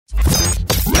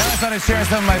thought I'd share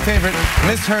some of my favorite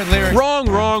misheard lyrics. Wrong.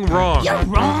 You're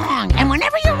wrong. And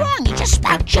whenever you're wrong, you just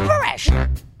spout gibberish.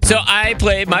 So I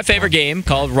played my favorite game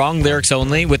called Wrong Lyrics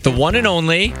Only with the one and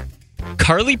only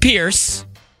Carly Pearce.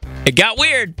 It got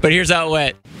weird, but here's how it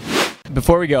went.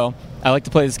 Before we go, I like to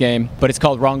play this game, but it's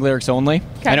called Wrong Lyrics Only.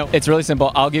 Okay. I know it's really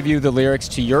simple. I'll give you the lyrics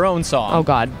to your own song. Oh,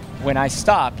 God. When I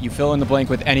stop, you fill in the blank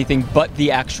with anything but the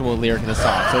actual lyric of the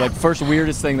song. So, like, first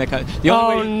weirdest thing that kind of... The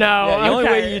only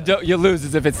way you lose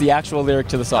is if it's the actual lyric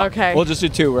to the song. Okay. We'll just do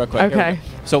two real quick. Okay.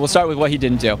 So we'll start with what he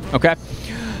didn't do, okay?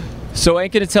 So I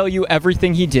ain't going to tell you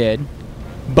everything he did,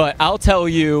 but I'll tell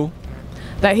you...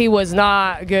 That he was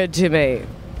not good to me.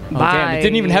 Oh, damn, it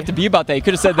didn't even have to be about that. You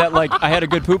could have said that, like, I had a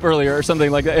good poop earlier or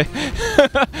something like that.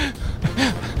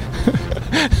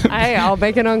 Hey, I'll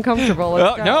make it uncomfortable.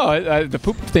 Let's go. No, the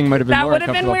poop thing might have been That more would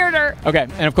have been weirder. Okay,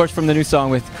 and of course from the new song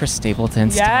with Chris Stapleton.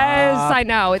 Yes, Stop. I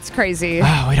know. It's crazy.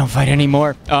 Oh, we don't fight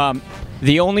anymore.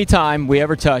 The only time we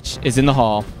ever touch is in the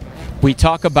hall. We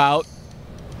talk about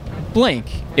blank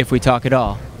if we talk at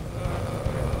all.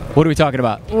 What are we talking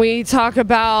about? We talk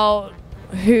about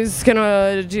who's going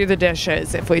to do the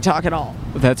dishes if we talk at all.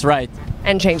 That's right.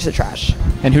 And change the trash.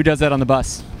 And who does that on the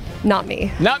bus? Not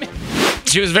me. Not me.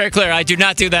 She was very clear. I do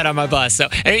not do that on my bus. So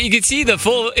and you can see the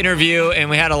full interview, and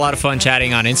we had a lot of fun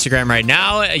chatting on Instagram right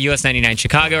now, US 99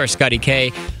 Chicago or Scotty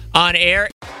K on air.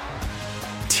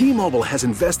 T-Mobile has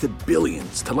invested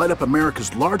billions to light up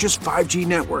America's largest 5G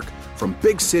network, from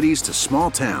big cities to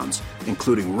small towns,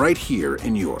 including right here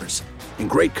in yours. And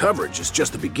great coverage is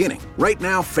just the beginning. Right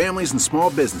now, families and small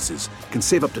businesses can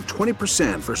save up to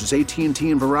 20% versus AT&T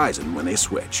and Verizon when they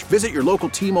switch. Visit your local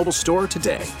T-Mobile store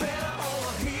today.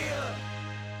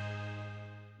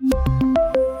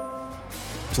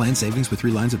 Plan savings with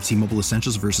 3 lines of T-Mobile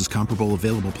Essentials versus comparable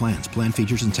available plans. Plan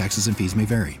features and taxes and fees may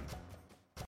vary.